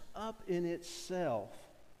wraps up in itself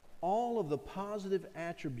all of the positive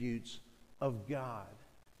attributes of God.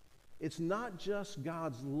 It's not just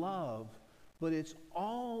God's love, but it's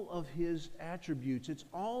all of his attributes. It's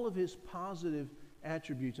all of his positive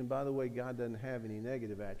attributes. And by the way, God doesn't have any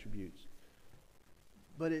negative attributes.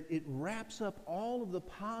 But it wraps up all of the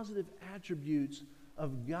positive attributes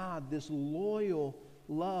of God, this loyal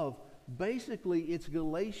love. Basically, it's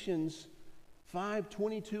Galatians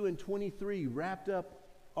 5:22 and 23 wrapped up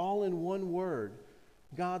all in one word.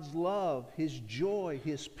 God's love, his joy,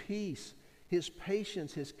 his peace, his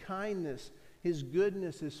patience, his kindness, his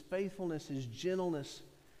goodness, his faithfulness, his gentleness,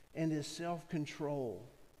 and his self-control.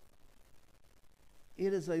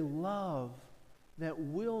 It is a love that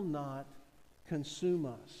will not consume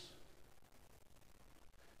us.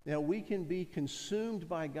 Now, we can be consumed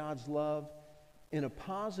by God's love in a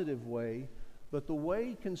positive way, but the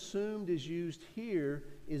way consumed is used here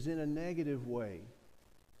is in a negative way.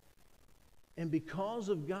 And because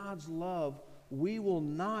of God's love, we will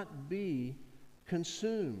not be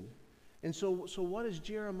consumed. And so what is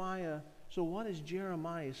Jeremiah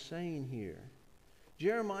saying here?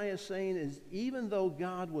 Jeremiah is saying is even though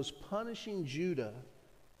God was punishing Judah,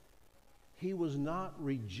 he was not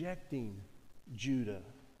rejecting Judah.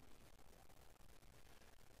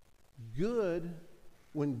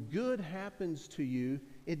 When good happens to you,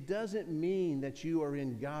 it doesn't mean that you are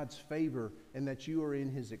in God's favor and that you are in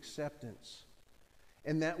his acceptance.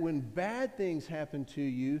 And that when bad things happen to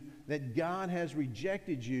you, that God has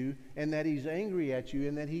rejected you and that he's angry at you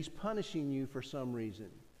and that he's punishing you for some reason.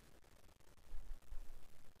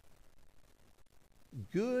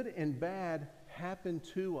 Good and bad happen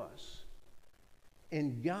to us.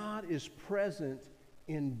 And God is present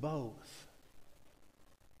in both.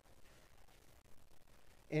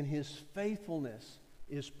 And his faithfulness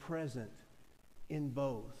is present in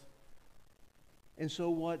both. And so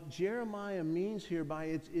what Jeremiah means here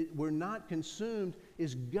by we're not consumed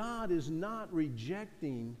is God is not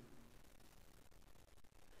rejecting.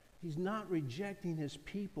 He's not rejecting his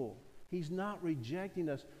people. He's not rejecting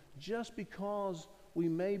us. Just because we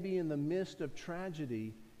may be in the midst of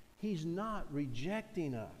tragedy, he's not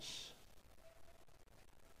rejecting us.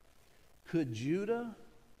 Could Judah,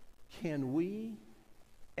 can we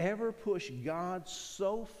ever push God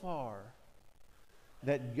so far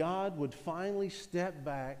that God would finally step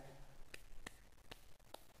back,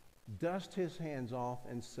 dust his hands off,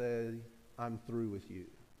 and say, I'm through with you?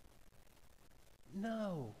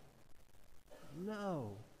 No.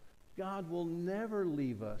 No. God will never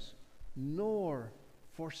leave us nor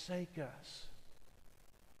forsake us.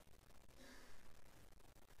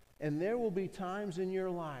 And there will be times in your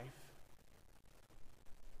life.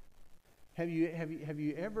 Have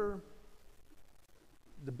you ever,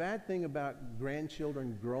 the bad thing about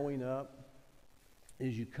grandchildren growing up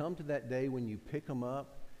is you come to that day when you pick them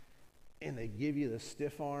up and they give you the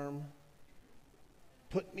stiff arm,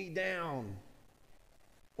 put me down.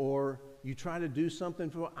 Or you try to do something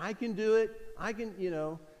for, I can do it,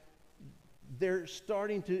 they're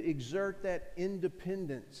starting to exert that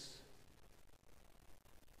independence.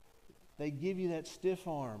 They give you that stiff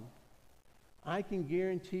arm. I can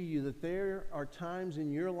guarantee you that there are times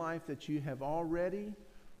in your life that you have already,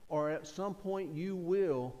 or at some point you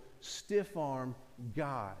will, stiff arm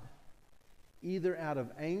God. Either out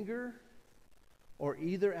of anger, or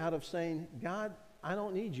either out of saying, God, I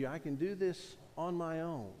don't need you. I can do this on my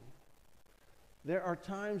own. There are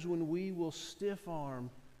times when we will stiff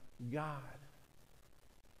arm God.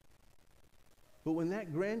 But when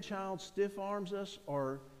that grandchild stiff arms us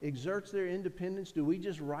or exerts their independence, do we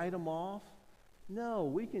just write them off? No,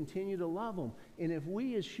 we continue to love them. And if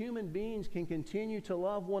we as human beings can continue to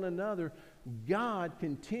love one another, God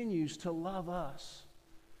continues to love us.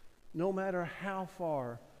 No matter how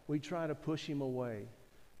far we try to push Him away,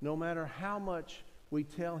 no matter how much we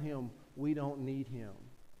tell Him we don't need Him.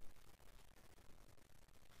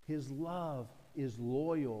 His love is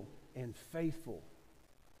loyal and faithful,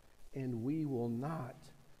 and we will not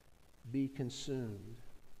be consumed.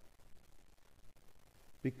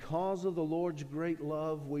 Because of the Lord's great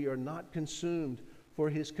love, we are not consumed, for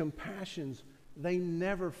His compassions, they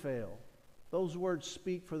never fail. Those words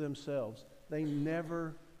speak for themselves. They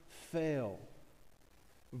never fail.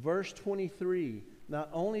 Verse 23, not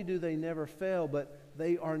only do they never fail, but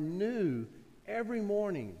they are new every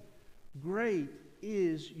morning. Great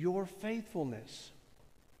is your faithfulness.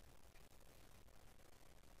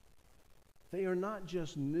 They are not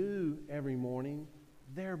just new every morning,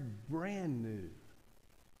 they're brand new.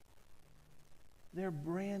 They're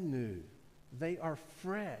brand new. They are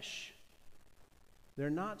fresh. They're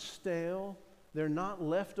not stale. They're not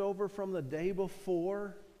left over from the day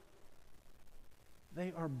before.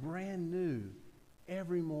 They are brand new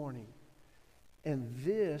every morning. And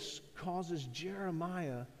this causes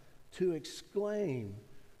Jeremiah to exclaim,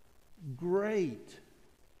 great,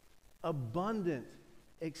 abundant,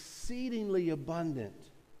 exceedingly abundant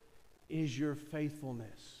is your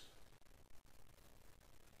faithfulness.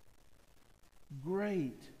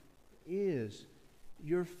 Great is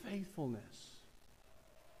your faithfulness.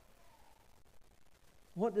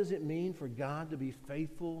 What does it mean for God to be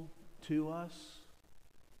faithful to us?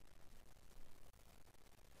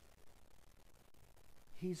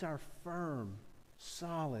 He's our firm,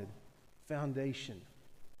 solid foundation.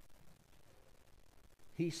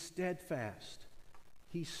 He's steadfast.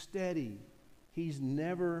 He's steady. He's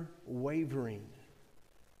never wavering.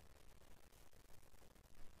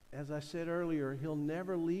 As I said earlier, He'll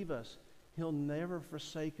never leave us. He'll never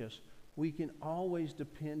forsake us. We can always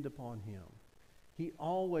depend upon Him. He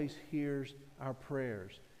always hears our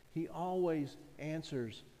prayers. He always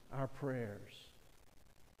answers our prayers.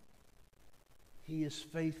 He is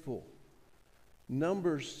faithful.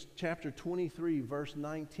 Numbers chapter 23, verse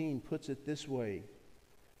 19 puts it this way.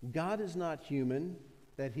 God is not human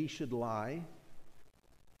that He should lie,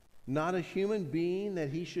 not a human being that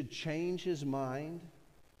He should change His mind.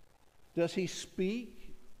 Does He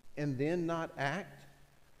speak and then not act?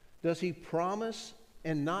 Does He promise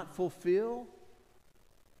and not fulfill?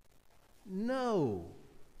 No.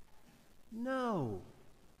 No.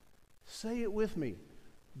 Say it with me.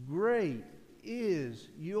 Great is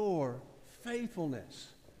your faithfulness.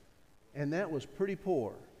 And that was pretty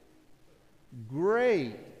poor.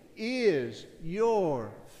 Great is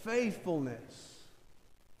your faithfulness.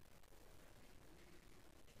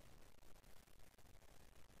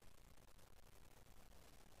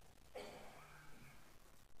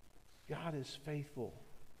 God is faithful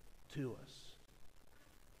to us.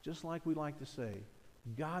 Just like we like to say,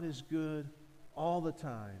 God is good all the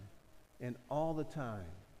time, and all the time,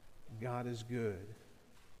 God is good.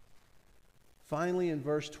 Finally, in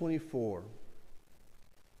verse 24,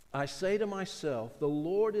 I say to myself, the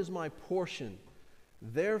Lord is my portion,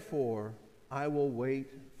 therefore I will wait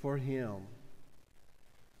for Him.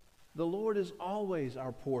 The Lord is always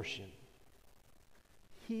our portion.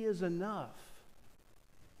 He is enough.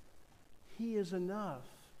 He is enough.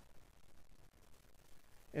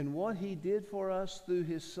 And what He did for us through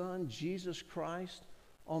His Son, Jesus Christ,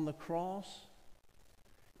 on the cross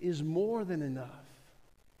is more than enough.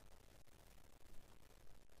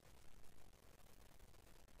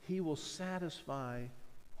 He will satisfy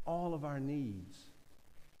all of our needs.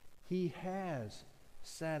 He has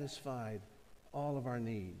satisfied all of our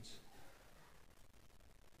needs.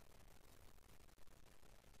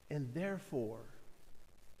 And therefore,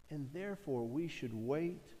 we should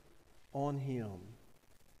wait on Him.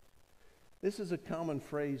 This is a common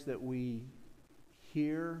phrase that we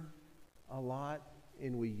hear a lot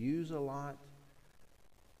and we use a lot,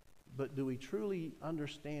 but do we truly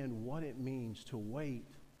understand what it means to wait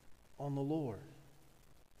on the Lord?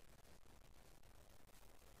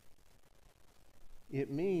 It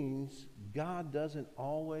means God doesn't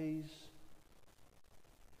always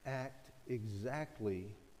act exactly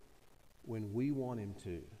when we want Him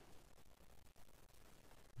to,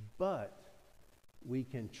 but we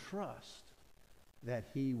can trust that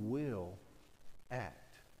He will act.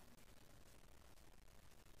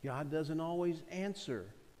 God doesn't always answer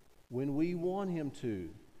when we want Him to,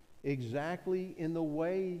 exactly in the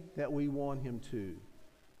way that we want Him to,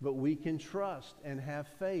 but we can trust and have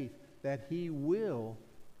faith that He will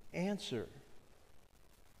answer.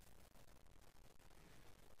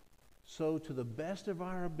 So, to the best of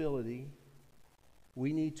our ability,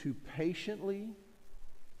 we need to patiently,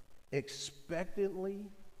 expectantly,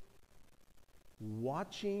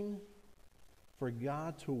 watching for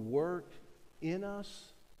God to work in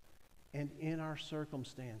us and in our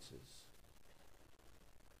circumstances.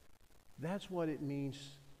 That's what it means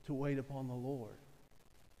to wait upon the Lord.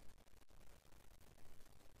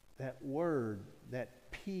 That word,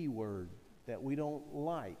 that P word that we don't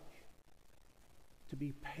like, to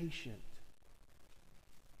be patient.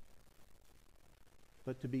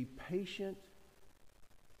 But to be patient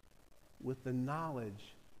with the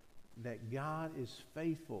knowledge that God is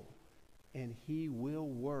faithful and He will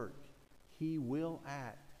work, He will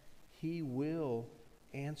act, He will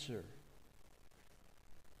answer.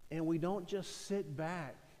 And we don't just sit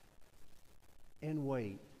back and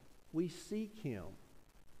wait. We seek Him.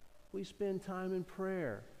 We spend time in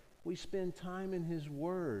prayer. We spend time in His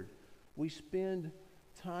Word. We spend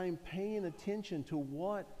time paying attention to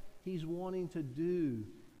what He's wanting to do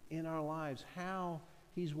in our lives, how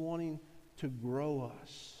He's wanting to grow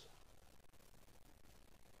us.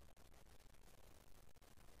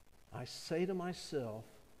 I say to myself,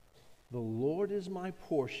 the Lord is my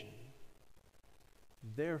portion,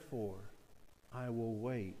 therefore I will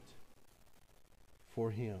wait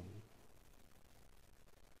for Him.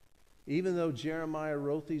 Even though Jeremiah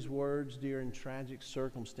wrote these words during tragic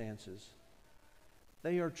circumstances,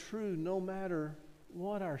 they are true no matter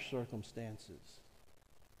what our circumstances.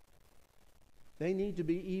 They need to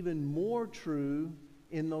be even more true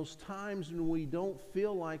in those times when we don't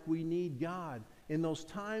feel like we need God. In those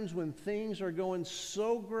times when things are going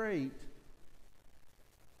so great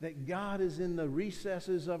that God is in the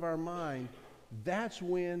recesses of our mind, that's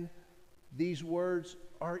when these words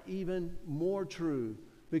are even more true.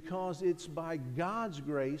 Because it's by God's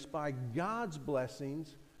grace, by God's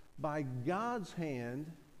blessings, by God's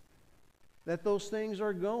hand, that those things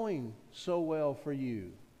are going so well for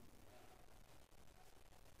you.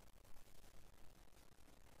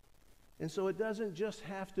 And so it doesn't just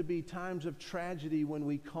have to be times of tragedy when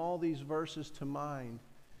we call these verses to mind.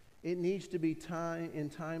 It needs to be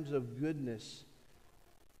in times of goodness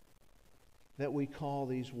that we call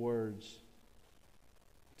these words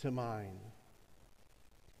to mind.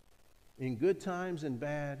 In good times and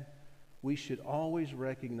bad, we should always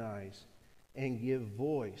recognize and give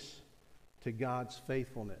voice to God's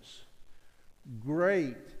faithfulness.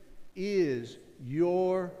 Great is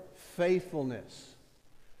your faithfulness.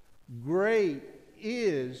 Great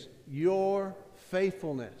is your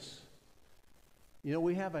faithfulness. You know,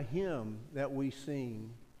 we have a hymn that we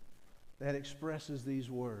sing that expresses these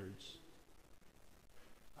words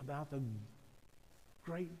about the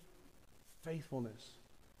great faithfulness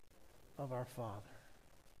of our Father.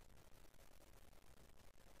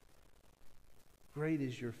 Great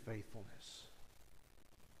is your faithfulness.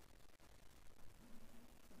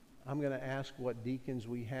 I'm going to ask what deacons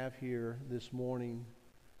we have here this morning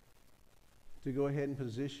to go ahead and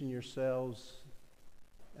position yourselves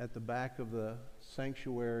at the back of the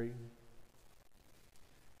sanctuary.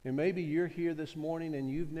 And maybe you're here this morning and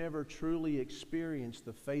you've never truly experienced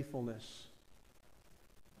the faithfulness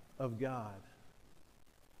of God.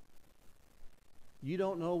 You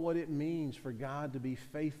don't know what it means for God to be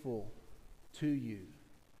faithful to you.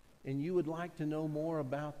 And you would like to know more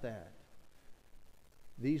about that.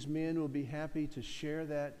 These men will be happy to share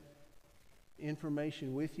that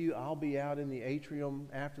information with you. I'll be out in the atrium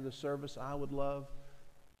after the service. I would love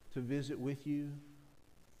to visit with you.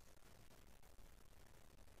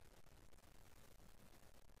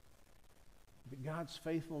 But God's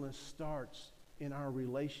faithfulness starts in our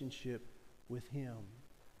relationship with Him,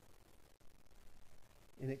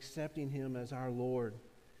 in accepting Him as our Lord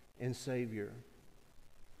and Savior.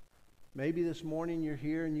 Maybe this morning you're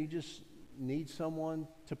here and you just need someone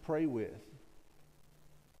to pray with.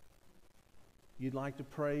 You'd like to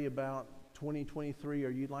pray about 2023, or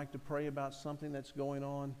you'd like to pray about something that's going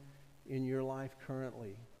on in your life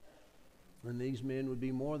currently. And these men would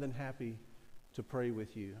be more than happy to pray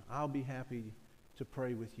with you. I'll be happy to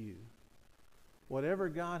pray with you. Whatever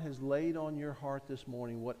God has laid on your heart this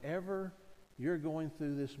morning, whatever you're going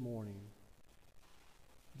through this morning,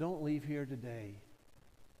 don't leave here today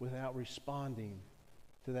without responding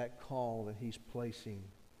to that call that He's placing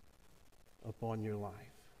upon your life.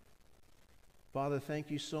 Father, thank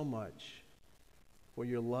you so much for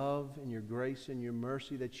your love and your grace and your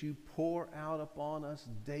mercy that you pour out upon us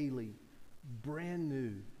daily, brand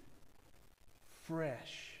new,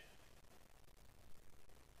 fresh.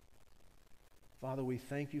 Father, we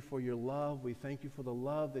thank you for your love. We thank you for the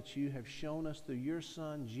love that you have shown us through your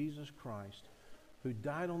Son, Jesus Christ, who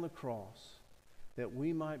died on the cross that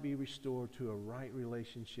we might be restored to a right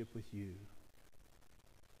relationship with you.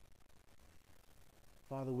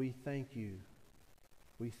 Father, we thank you.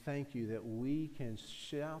 We thank you that we can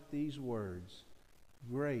shout these words,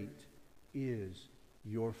 "Great is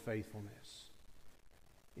your faithfulness."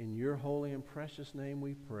 In your holy and precious name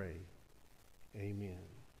we pray. Amen.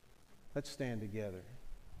 Let's stand together.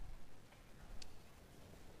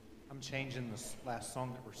 I'm changing this last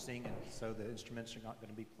song that we're singing, so the instruments are not going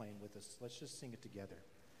to be playing with us. Let's just sing it together.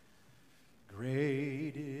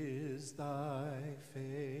 Great is thy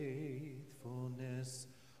faithfulness,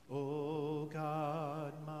 O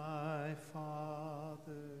God, my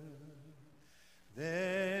Father.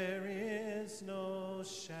 There is no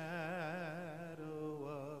shadow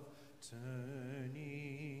of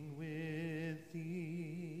turning with thee.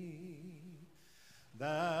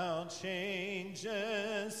 Thou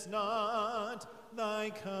changest not, thy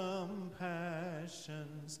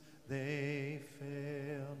compassions, they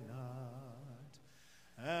fail not.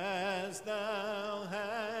 As thou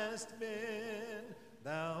hast been,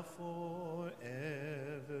 thou forever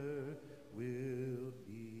wilt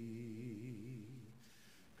be.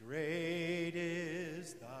 Great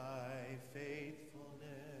is thy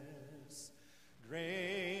faithfulness.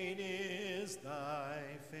 Great is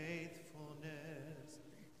thy faithfulness.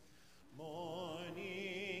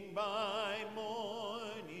 Morning by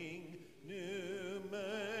morning, new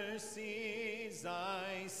mercies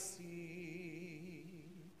I see.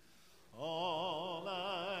 All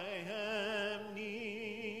I am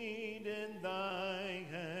needed, thy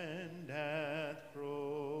hand hath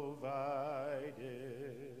provided.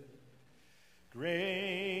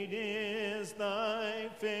 Great is thy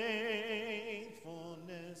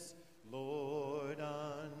faithfulness, Lord,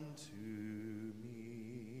 unto me.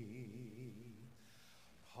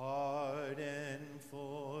 Pardon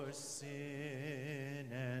for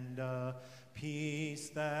sin and a peace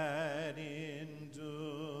that endureth,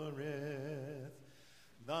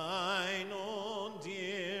 thine own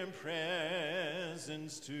dear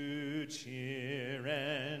presence to cheer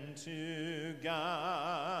and to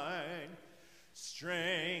guide,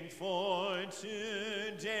 strength for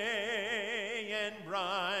today and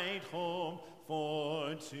bright hope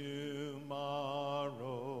for tomorrow.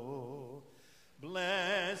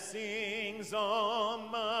 Blessings all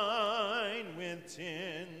mine with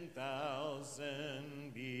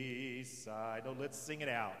 10,000 beside. Oh, let's sing it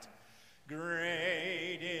out.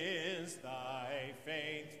 Great is thy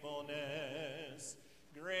faithfulness.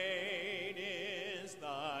 Great is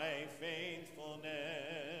thy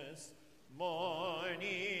faithfulness.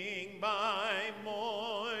 Morning by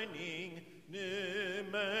morning, new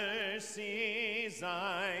mercies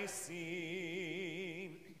I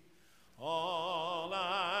see. All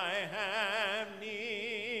I have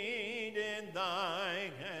needed,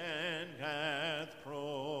 thy hand hath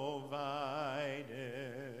provided.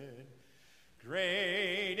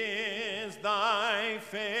 Great is thy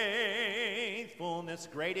faithfulness.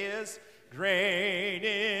 Great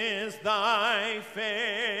is thy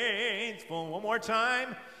faithful. One more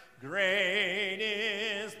time. Great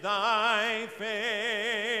is thy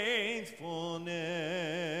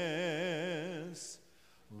faithfulness,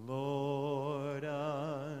 Lord,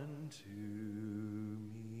 unto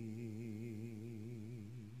me.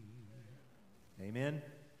 Amen.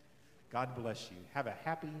 God bless you. Have a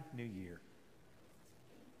happy new year.